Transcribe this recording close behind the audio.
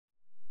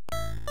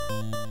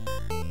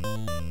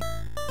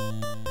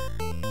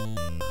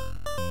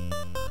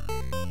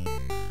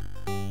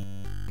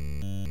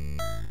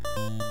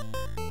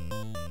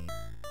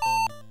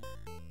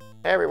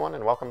Hey everyone,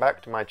 and welcome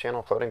back to my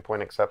channel, Floating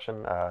Point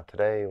Exception.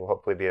 Today will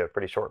hopefully be a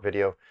pretty short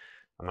video.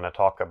 I'm going to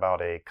talk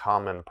about a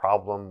common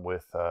problem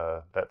with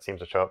that seems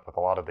to show up with a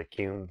lot of the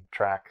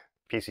Qumetrak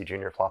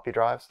PCjr floppy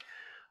drives,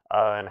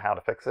 and how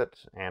to fix it,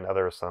 and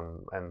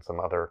some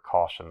other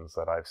cautions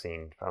that I've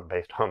seen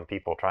based on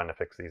people trying to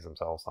fix these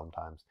themselves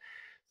sometimes.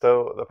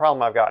 So the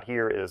problem I've got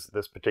here is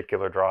this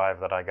particular drive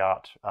that I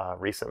got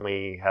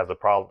recently has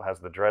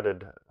the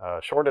dreaded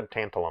shorted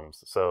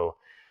tantalums. So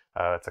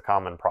it's a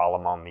common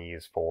problem on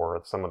these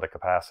for some of the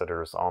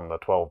capacitors on the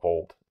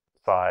 12-volt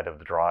side of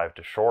the drive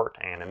to short,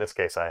 and in this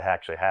case I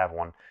actually have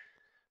one.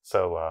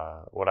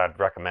 So what I'd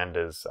recommend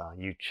is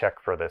you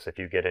check for this if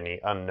you get any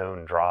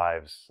unknown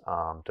drives,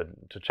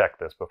 to check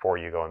this before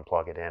you go and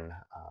plug it in.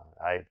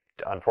 I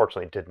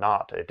unfortunately did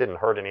not. It didn't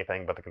hurt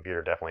anything, but the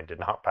computer definitely did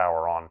not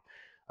power on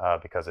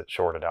because it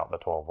shorted out the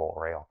 12-volt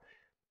rail.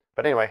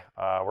 But anyway,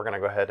 we're going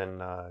to go ahead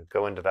and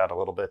go into that a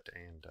little bit,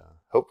 and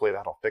hopefully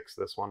that'll fix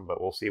this one,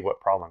 but we'll see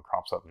what problem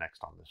crops up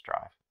next on this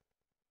drive.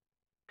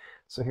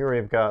 So here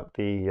we've got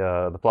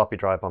the floppy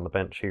drive on the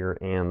bench here,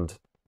 and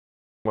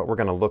what we're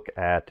going to look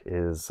at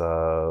is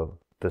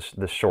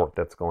this short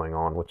that's going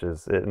on, which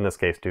is, in this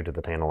case, due to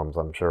the tantalums,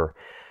 I'm sure.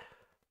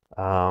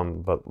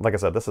 But like I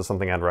said, this is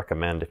something I'd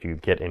recommend if you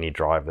get any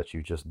drive that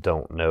you just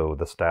don't know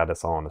the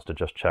status on, is to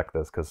just check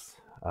this, because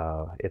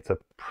it's a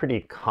pretty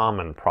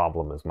common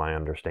problem, is my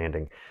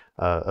understanding.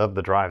 Of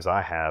the drives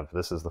I have,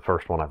 this is the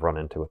first one I've run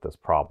into with this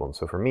problem.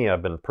 So for me,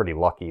 I've been pretty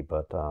lucky,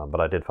 but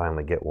I did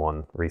finally get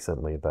one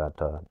recently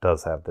that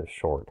does have this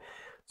short.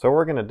 So what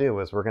we're going to do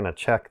is we're going to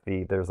check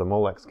there's a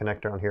Molex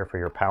connector on here for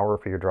your power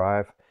for your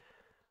drive.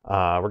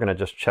 We're going to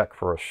just check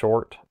for a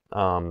short.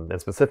 And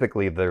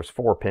specifically, there's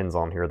 4 pins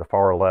on here. The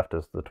far left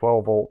is the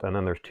 12-volt, and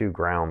then there's 2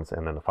 grounds,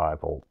 and then a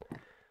 5-volt.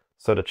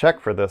 So to check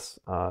for this,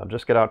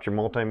 just get out your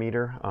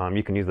multimeter.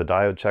 You can use the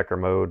diode checker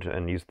mode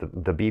and use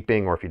the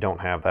beeping, or if you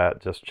don't have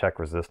that, just check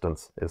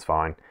resistance is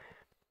fine.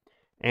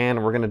 And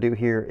what we're going to do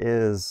here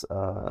is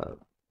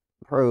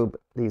probe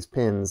these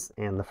pins,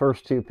 and the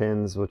first 2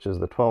 pins, which is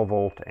the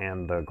 12-volt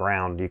and the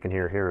ground, you can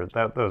hear here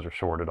that those are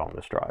shorted on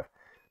this drive.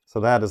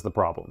 So that is the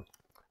problem.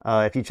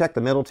 If you check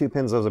the middle 2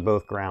 pins, those are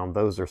both ground.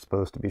 Those are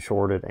supposed to be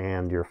shorted,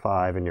 and your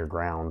 5 and your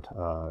ground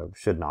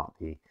should not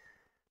be.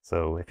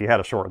 So if you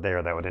had a short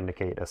there, that would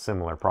indicate a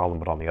similar problem,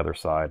 but on the other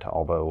side,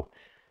 although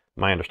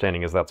my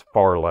understanding is that's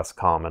far less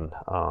common.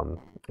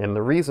 And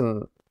the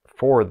reason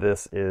for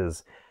this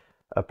is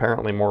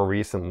apparently more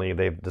recently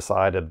they've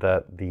decided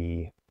that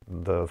the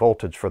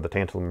voltage for the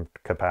tantalum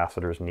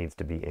capacitors needs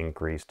to be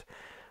increased.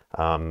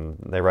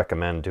 They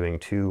recommend doing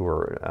 2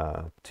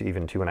 or to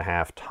even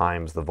 2.5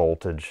 times the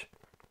voltage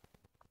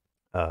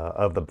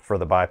for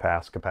the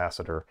bypass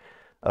capacitor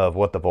of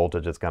what the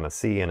voltage is going to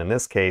see. And in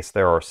this case,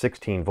 there are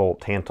 16-volt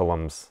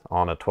tantalums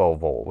on a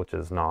 12-volt, which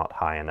is not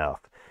high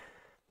enough.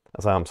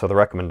 So the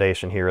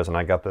recommendation here is, and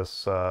I got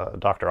this,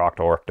 Dr.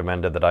 Octo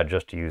recommended that I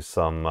just use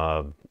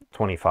some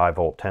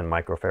 25-volt 10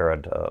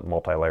 microfarad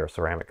multi-layer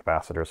ceramic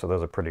capacitors. So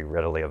those are pretty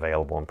readily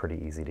available and pretty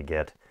easy to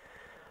get.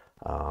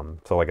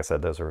 So like I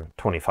said, those are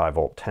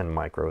 25-volt 10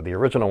 micro. The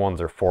original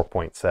ones are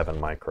 4.7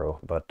 micro,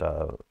 but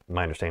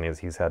my understanding is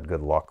he's had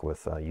good luck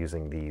with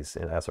using these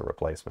as a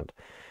replacement.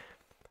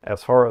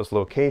 As far as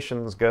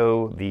locations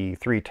go, the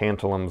 3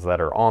 tantalums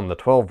that are on the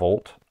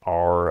 12-volt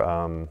are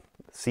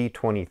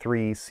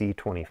C23,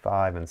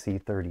 C25, and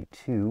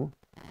C32.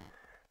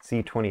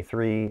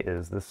 C23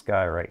 is this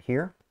guy right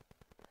here.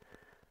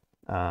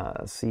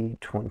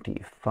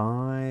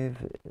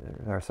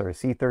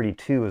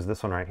 C32 is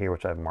this one right here,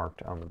 which I've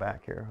marked on the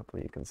back here.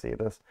 Hopefully you can see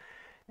this.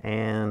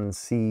 And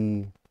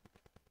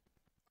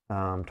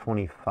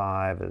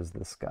C25 is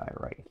this guy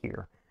right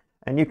here.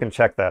 And you can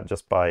check that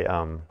just by,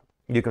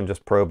 you can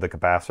just probe the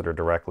capacitor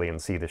directly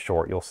and see the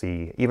short. You'll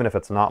see, even if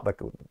it's not the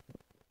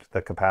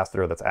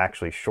capacitor that's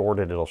actually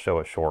shorted, it'll show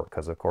a short,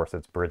 because of course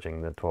it's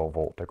bridging the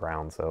 12-volt to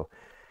ground. So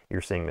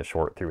you're seeing the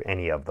short through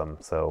any of them.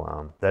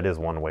 So that is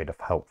one way to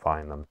help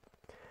find them.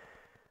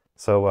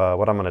 So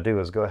what I'm going to do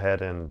is go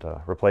ahead and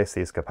replace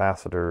these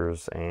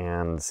capacitors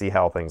and see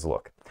how things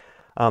look.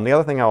 The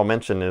other thing I'll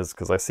mention is,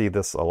 because I see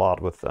this a lot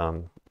with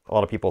a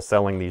lot of people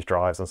selling these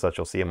drives and such,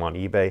 you'll see them on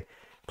eBay.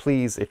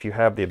 Please, if you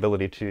have the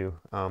ability to,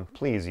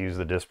 please use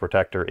the disc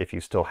protector if you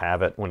still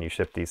have it when you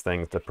ship these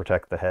things, to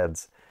protect the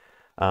heads.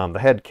 The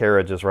head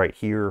carriage is right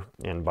here,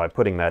 and by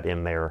putting that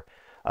in there,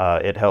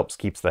 it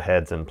keeps the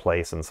heads in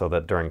place, and so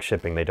that during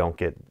shipping they don't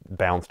get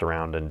bounced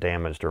around and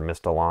damaged or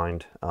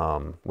misaligned,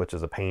 which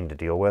is a pain to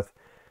deal with.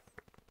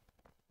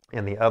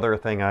 And the other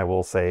thing I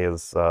will say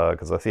is,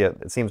 because I see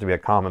it seems to be a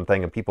common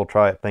thing, and people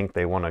think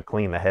they want to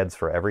clean the heads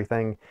for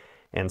everything,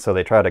 and so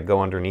they try to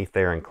go underneath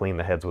there and clean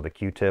the heads with a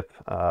Q-tip.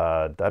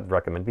 I'd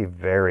recommend be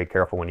very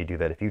careful when you do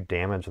that. If you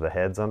damage the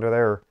heads under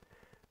there,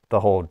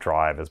 the whole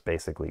drive is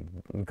basically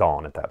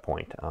gone at that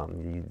point.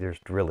 There's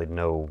really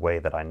no way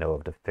that I know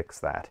of to fix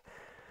that.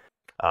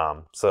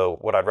 So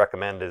what I'd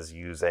recommend is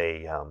use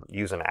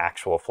an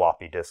actual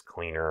floppy disk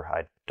cleaner.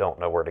 I don't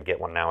know where to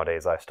get one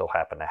nowadays. I still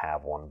happen to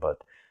have one,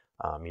 but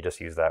you just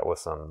use that with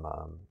some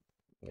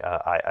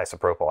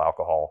isopropyl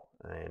alcohol,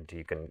 and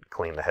you can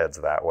clean the heads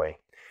that way.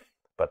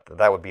 But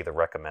that would be the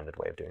recommended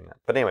way of doing that.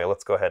 But anyway,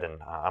 let's go ahead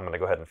and I'm going to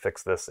go ahead and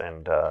fix this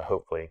and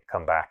hopefully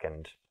come back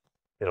and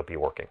it'll be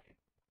working.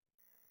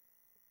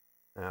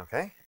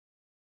 Okay.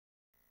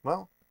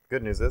 Well,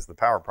 good news is the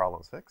power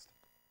problem's fixed.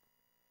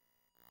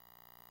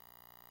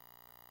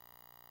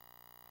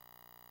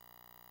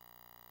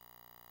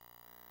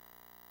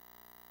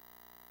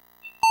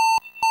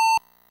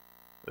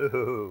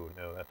 Ooh,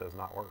 no, that does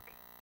not work.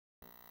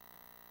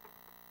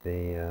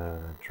 The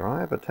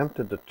drive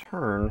attempted to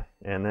turn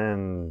and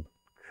then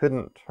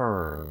couldn't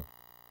turn.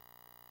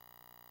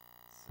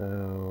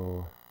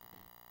 So,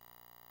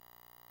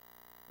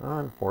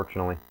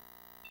 unfortunately.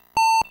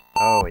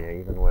 Oh yeah,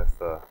 even with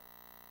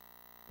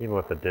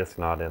the disk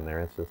not in there,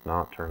 it's just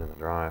not turning the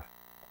drive.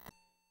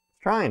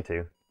 It's trying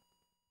to.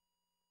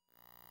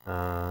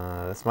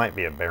 This might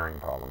be a bearing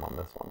problem on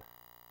this one.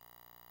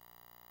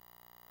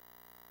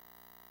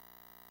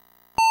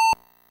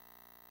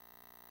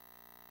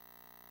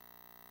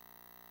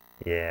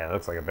 Yeah, it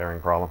looks like a bearing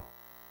problem.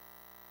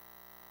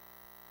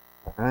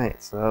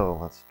 Alright, so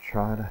let's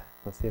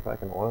see if I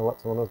can oil up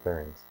some of those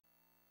bearings.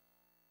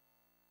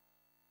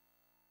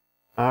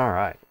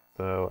 Alright,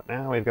 so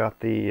now we've got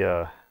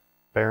the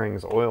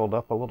bearings oiled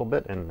up a little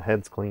bit and the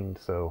heads cleaned,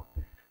 so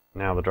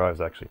now the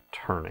drive's actually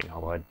turning,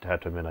 although I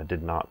have to admit I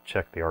did not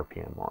check the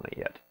RPM on it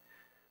yet.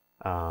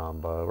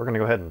 But we're going to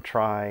go ahead and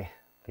try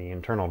the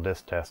internal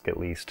disk test at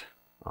least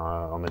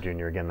on the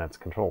Junior. Again, that's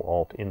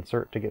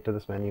Control-Alt-Insert to get to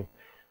this menu.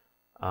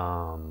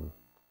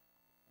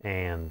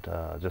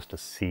 Just to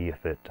see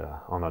if it,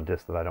 on a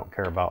disk that I don't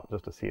care about,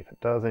 just to see if it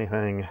does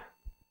anything.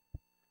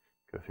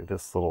 Go through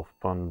this little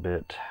fun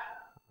bit.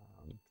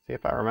 See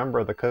if I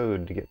remember the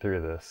code to get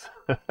through this.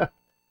 I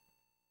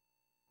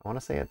want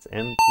to say it's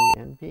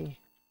MPNP.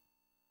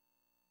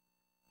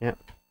 Yep.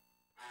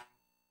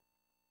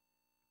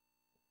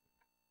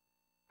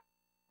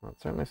 Well,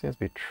 it certainly seems to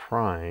be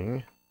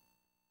trying.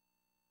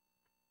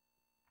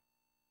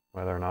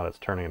 Whether or not it's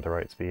turning at the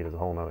right speed is a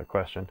whole nother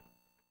question.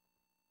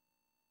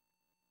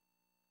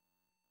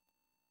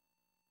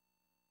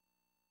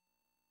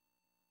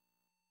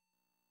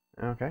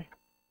 Okay.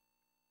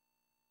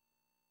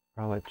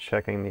 Probably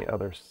checking the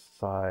other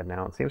side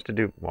now. It seems to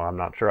do, well, I'm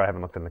not sure, I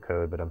haven't looked in the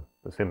code, but I'm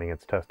assuming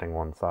it's testing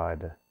one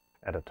side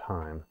at a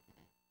time.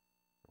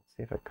 Let's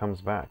see if it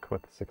comes back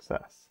with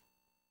success.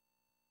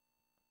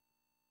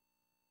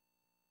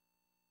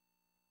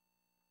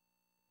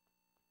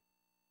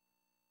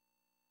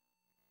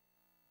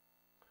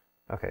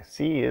 Okay,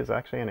 C is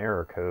actually an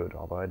error code,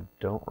 although I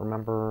don't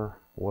remember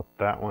what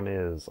that one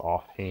is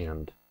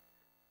offhand.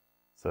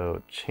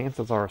 So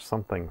chances are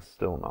something's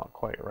still not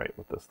quite right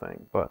with this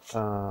thing. But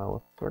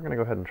we're going to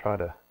go ahead and try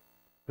to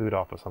boot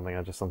off of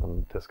something. Just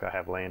something disk I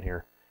have laying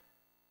here,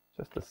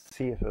 just to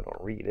see if it'll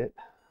read it.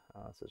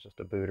 This is just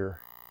a booter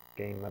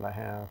game that I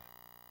have.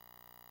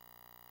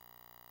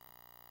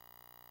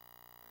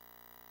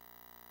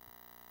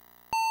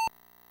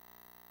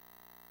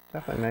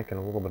 Definitely making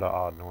a little bit of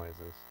odd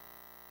noises.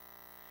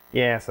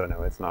 Yeah, so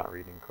no, it's not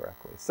reading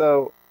correctly.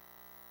 So,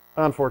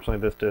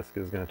 unfortunately, this disk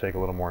is going to take a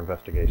little more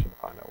investigation to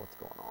find out what's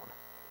going on.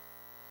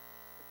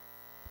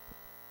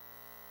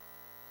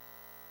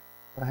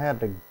 If I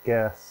had to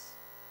guess,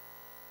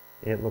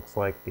 it looks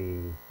like the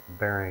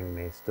bearing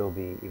may still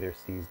be either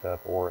seized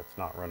up or it's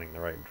not running the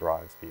right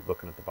drive speed,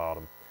 looking at the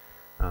bottom.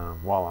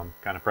 While I'm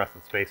kind of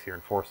pressing space here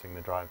and forcing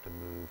the drive to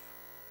move,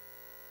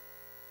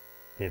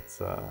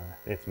 it's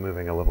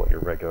moving a little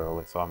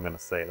irregularly, so I'm going to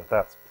say that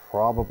that's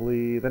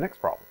probably the next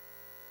problem.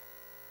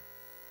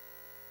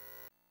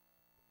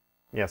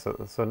 Yeah,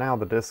 so now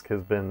the disk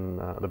has been,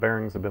 the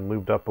bearings have been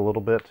lubed up a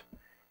little bit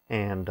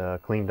and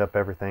cleaned up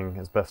everything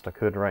as best I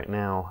could right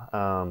now.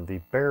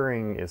 The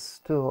bearing is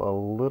still a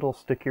little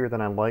stickier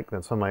than I like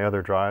than some of my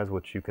other drives,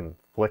 which you can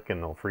flick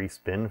and they'll free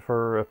spin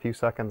for a few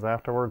seconds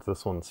afterwards.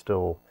 This one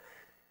still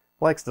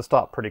likes to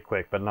stop pretty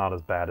quick, but not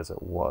as bad as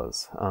it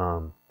was.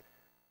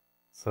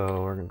 So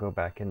we're going to go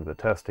back into the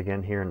test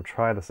again here and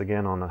try this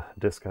again on a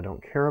disk I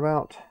don't care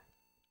about.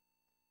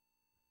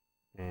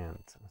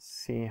 And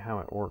see how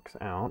it works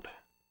out.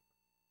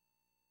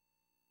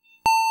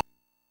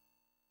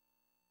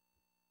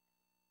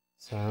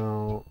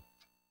 So,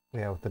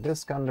 yeah, with the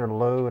disk under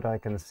load, I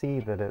can see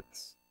that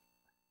it's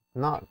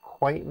not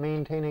quite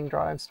maintaining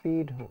drive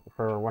speed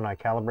for when I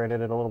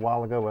calibrated it a little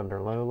while ago under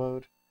low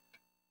load,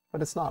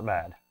 but it's not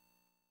bad.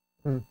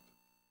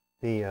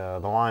 The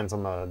lines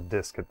on the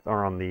disk,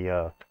 or on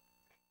the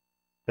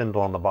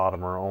spindle on the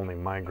bottom, are only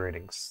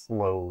migrating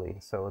slowly,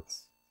 so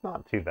it's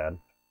not too bad.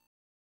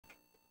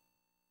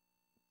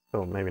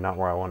 Still maybe not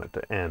where I want it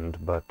to end,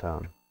 but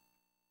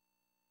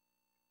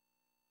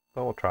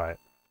we'll try it.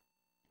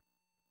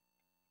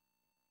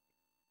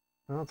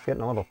 Well, it's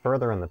getting a little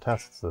further in the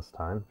tests this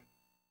time.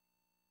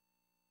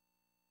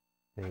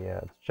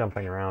 It's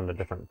jumping around to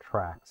different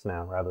tracks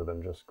now rather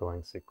than just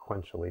going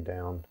sequentially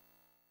down.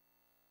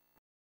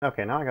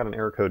 Okay, now I got an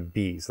error code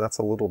B, so that's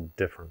a little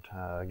different.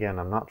 Again,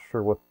 I'm not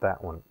sure what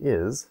that one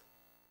is,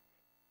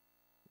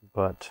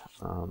 but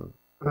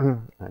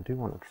I do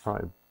want to try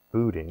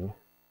booting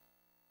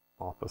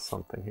off of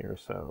something here,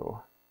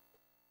 so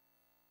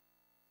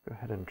go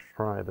ahead and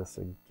try this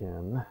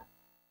again.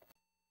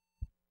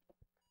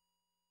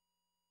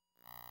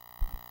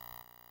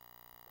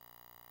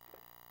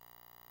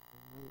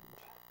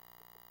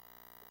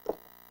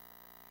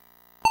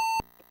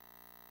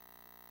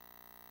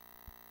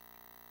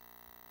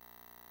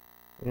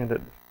 And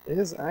it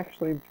is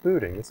actually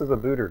booting. This is a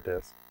booter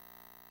disk.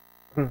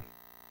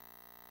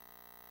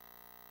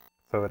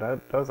 So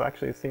it does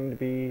actually seem to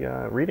be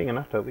reading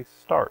enough to at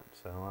least start.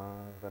 So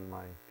then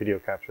my video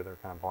capture, they're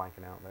kind of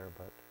blanking out there,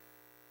 but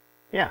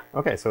yeah,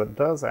 okay, so it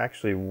does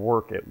actually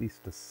work at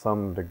least to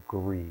some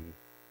degree.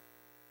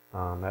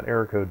 That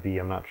error code B,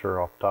 I'm not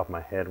sure off the top of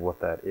my head what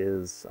that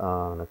is.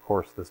 And of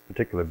course, this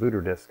particular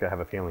booter disk, I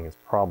have a feeling, is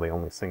probably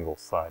only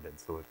single-sided,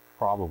 so it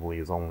probably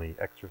is only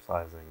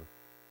exercising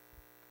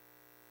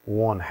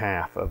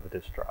 1/2 of the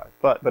disk drive.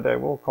 But I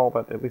will call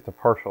that at least a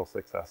partial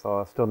success. So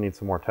I still need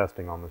some more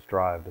testing on this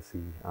drive to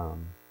see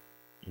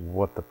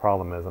what the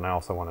problem is, and I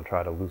also want to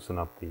try to loosen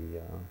up the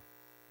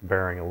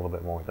bearing a little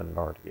bit more than it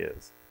already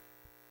is.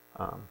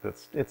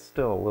 It's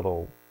still a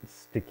little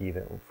sticky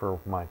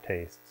for my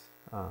tastes,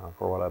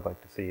 for what I'd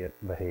like to see it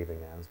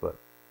behaving as, but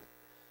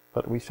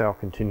we shall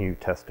continue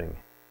testing.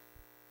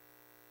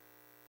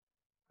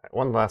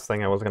 One last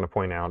thing I was going to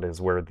point out is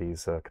where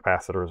these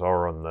capacitors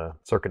are on the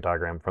circuit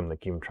diagram from the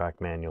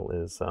Qumetrak manual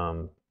is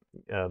the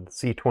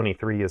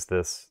C23 is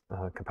this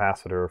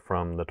capacitor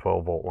from the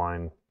 12-volt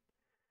line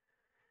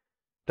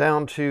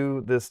down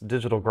to this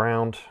digital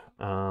ground.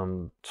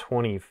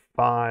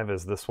 25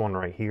 is this one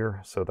right here,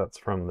 so that's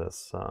from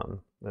this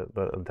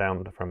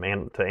down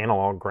to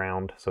analog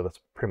ground, so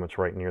that's pretty much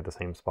right near the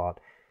same spot.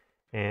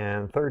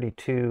 And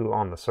 32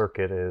 on the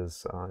circuit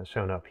is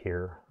shown up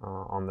here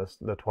on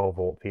the 12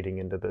 volt feeding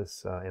into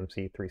this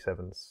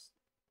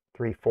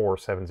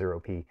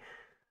MC3470P.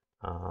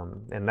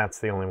 And that's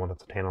the only one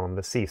that's a tantalum.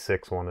 The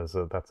C6 one is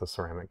that's a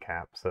ceramic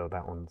cap, so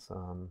that one's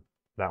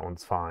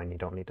fine. You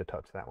don't need to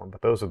touch that one.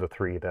 But those are the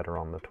three that are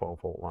on the 12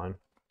 volt line.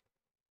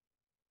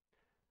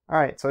 All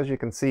right, so as you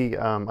can see,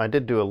 I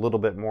did do a little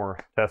bit more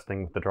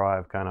testing with the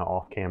drive kind of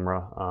off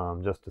camera,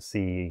 just to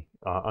see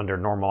under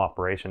normal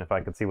operation if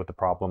I could see what the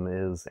problem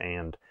is,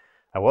 and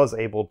I was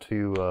able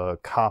to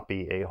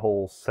copy a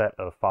whole set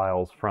of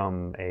files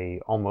from a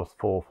almost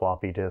full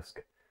floppy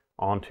disk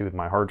onto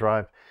my hard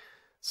drive.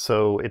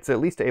 So it's at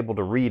least able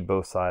to read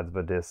both sides of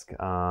a disk.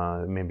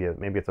 Maybe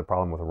it's a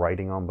problem with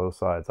writing on both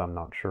sides, I'm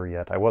not sure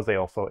yet. I was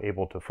also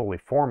able to fully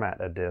format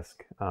a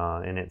disk,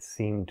 and it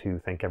seemed to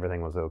think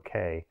everything was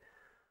okay.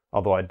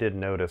 Although I did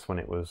notice when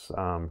it was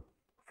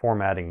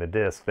formatting the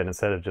disk that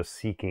instead of just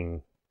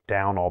seeking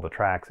down all the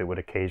tracks, it would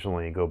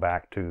occasionally go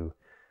back to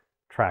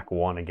track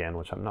 1 again,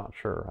 which I'm not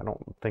sure. I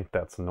don't think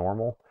that's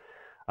normal,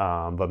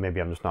 but maybe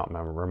I'm just not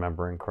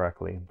remembering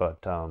correctly.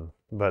 But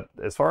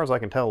as far as I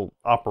can tell,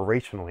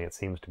 operationally it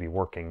seems to be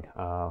working.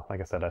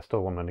 Like I said, I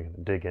still want to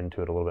dig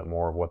into it a little bit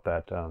more of what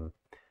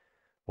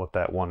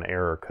that one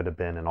error could have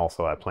been, and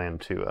also I plan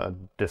to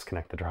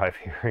disconnect the drive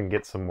here and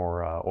get some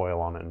more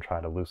oil on it and try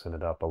to loosen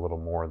it up a little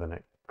more than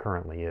it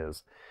currently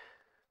is.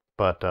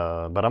 But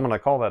I'm going to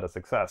call that a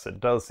success. It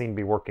does seem to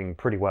be working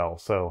pretty well,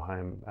 so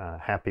I'm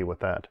happy with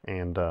that.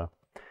 And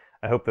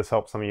I hope this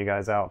helps some of you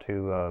guys out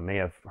who may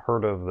have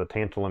heard of the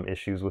tantalum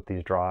issues with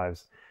these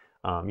drives.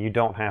 You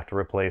don't have to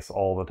replace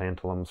all the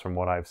tantalums from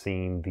what I've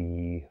seen.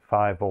 The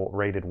 5-volt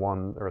rated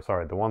one, or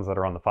sorry, the ones that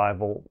are on the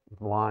 5-volt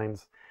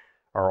lines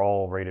are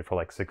all rated for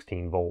like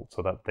 16 volts,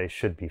 so that they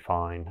should be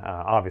fine.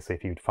 Obviously,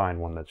 if you'd find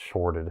one that's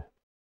shorted,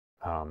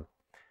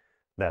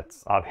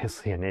 that's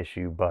obviously an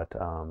issue, but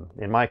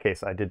in my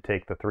case, I did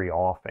take the 3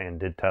 off and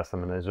did test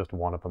them, and there's just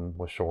one of them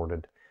was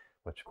shorted,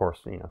 which of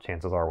course, you know,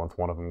 chances are once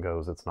one of them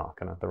goes, it's not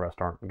gonna, the rest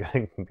aren't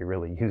going to be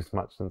really used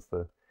much since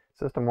the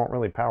system won't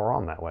really power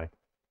on that way.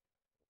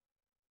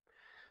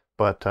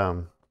 But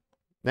in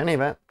any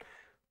event,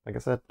 like I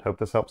said, hope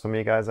this helps some of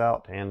you guys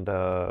out, and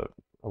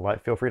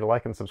feel free to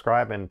like and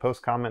subscribe and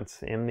post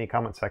comments in the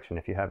comment section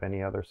if you have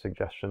any other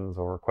suggestions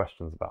or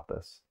questions about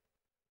this.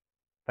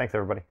 Thanks,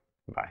 everybody.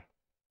 Bye.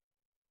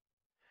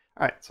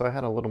 Alright, so I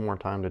had a little more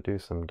time to do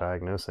some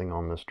diagnosing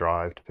on this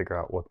drive to figure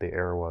out what the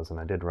error was, and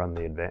I did run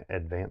the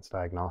advanced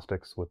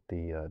diagnostics with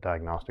the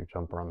diagnostic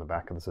jumper on the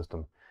back of the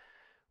system,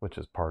 which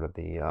is part of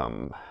the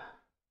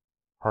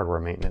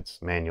hardware maintenance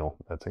manual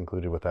that's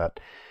included with that.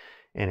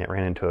 And it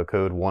ran into a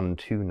code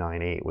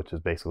 1298, which is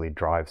basically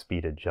drive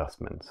speed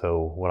adjustment.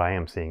 So what I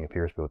am seeing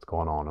appears to be what's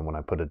going on, and when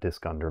I put a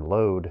disk under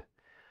load,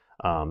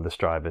 this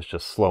drive is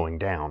just slowing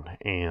down.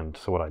 And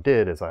so what I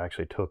did is I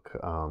actually took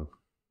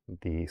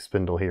the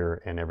spindle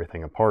here and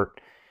everything apart,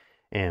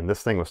 and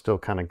this thing was still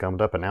kind of gummed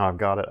up, and now I've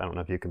got it. I don't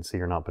know if you can see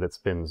or not, but it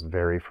spins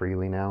very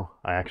freely now.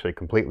 I actually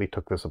completely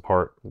took this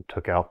apart,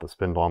 took out the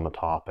spindle on the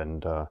top,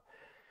 and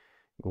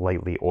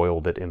lightly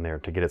oiled it in there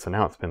to get it, so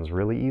now it spins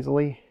really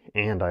easily.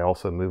 And I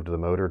also moved the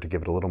motor to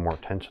give it a little more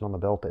tension on the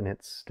belt, and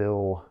it's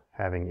still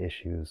having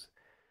issues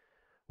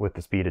with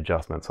the speed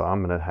adjustment. So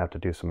I'm going to have to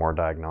do some more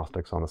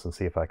diagnostics on this and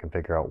see if I can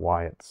figure out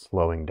why it's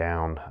slowing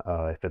down,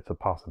 if it's a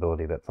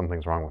possibility that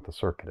something's wrong with the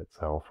circuit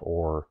itself,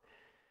 or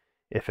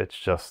if it's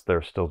just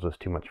there's still just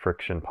too much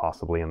friction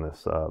possibly in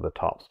this the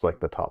top, like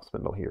the top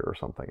spindle here or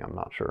something. I'm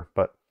not sure.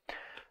 But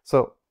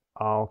so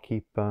I'll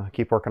keep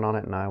working on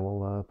it, and I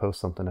will post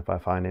something if I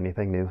find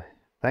anything new.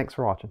 Thanks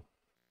for watching.